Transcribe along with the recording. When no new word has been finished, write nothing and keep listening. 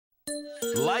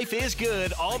Life is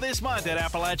good all this month at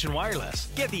Appalachian Wireless.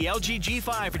 Get the LG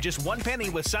G5 for just 1 penny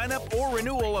with sign-up or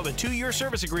renewal of a 2-year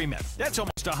service agreement. That's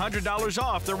almost $100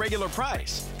 off the regular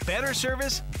price. Better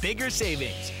service, bigger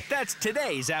savings. That's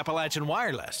today's Appalachian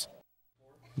Wireless.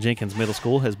 Jenkins Middle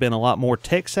School has been a lot more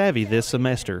tech-savvy this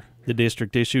semester. The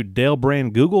district issued Dell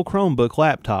brand Google Chromebook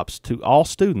laptops to all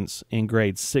students in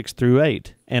grades 6 through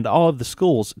 8 and all of the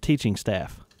school's teaching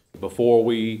staff. Before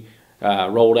we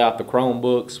rolled out the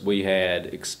Chromebooks, we had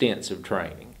extensive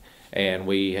training, and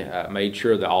we made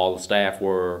sure that all the staff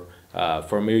were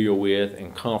familiar with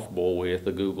and comfortable with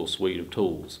the Google suite of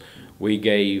tools. We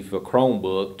gave a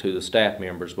Chromebook to the staff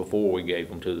members before we gave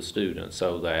them to the students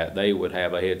so that they would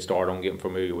have a head start on getting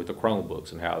familiar with the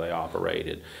Chromebooks and how they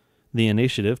operated. The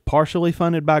initiative, partially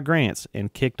funded by grants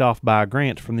and kicked off by a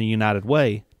grant from the United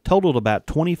Way, totaled about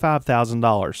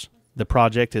 $25,000. The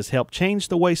project has helped change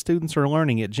the way students are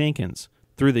learning at Jenkins.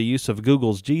 Through the use of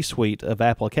Google's G Suite of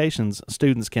applications,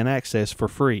 students can access for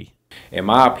free. In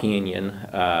my opinion,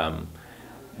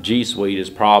 G Suite has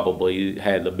probably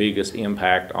had the biggest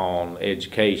impact on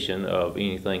education of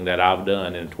anything that I've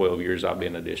done in 12 years I've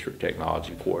been a district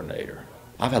technology coordinator.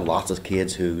 I've had lots of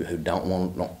kids who don't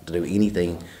want to do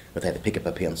anything but they have to pick up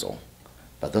a pencil.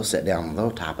 But they'll sit down and they'll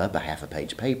type up a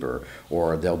half-a-page paper,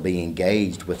 or they'll be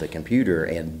engaged with a computer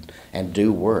and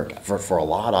do work. For a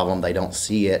lot of them, they don't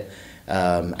see it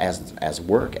as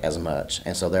work as much,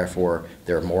 and so therefore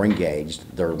they're more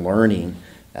engaged. They're learning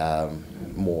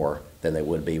more than they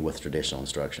would be with traditional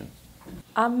instruction.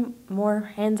 I'm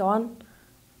more hands-on,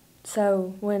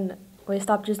 so when we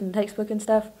stopped using the textbook and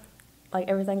stuff, like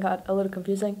everything got a little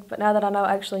confusing. But now that I know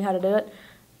actually how to do it,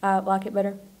 I like it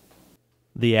better.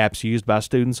 The apps used by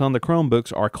students on the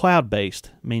Chromebooks are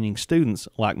cloud-based, meaning students,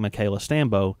 like Michaela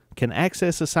Stambo, can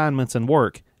access assignments and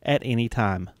work at any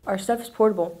time. Our stuff is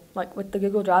portable. Like with the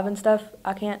Google Drive and stuff,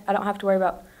 I don't have to worry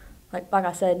about, like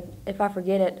I said, if I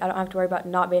forget it, I don't have to worry about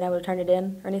not being able to turn it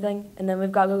in or anything. And then we've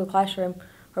got Google Classroom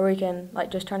where we can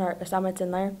just turn our assignments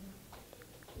in there.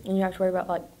 And you don't have to worry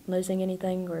about losing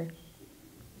anything or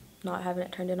not having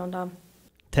it turned in on time.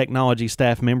 Technology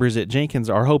staff members at Jenkins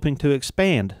are hoping to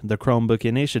expand the Chromebook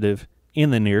initiative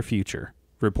in the near future.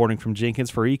 Reporting from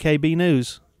Jenkins for EKB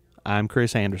News, I'm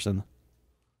Chris Anderson.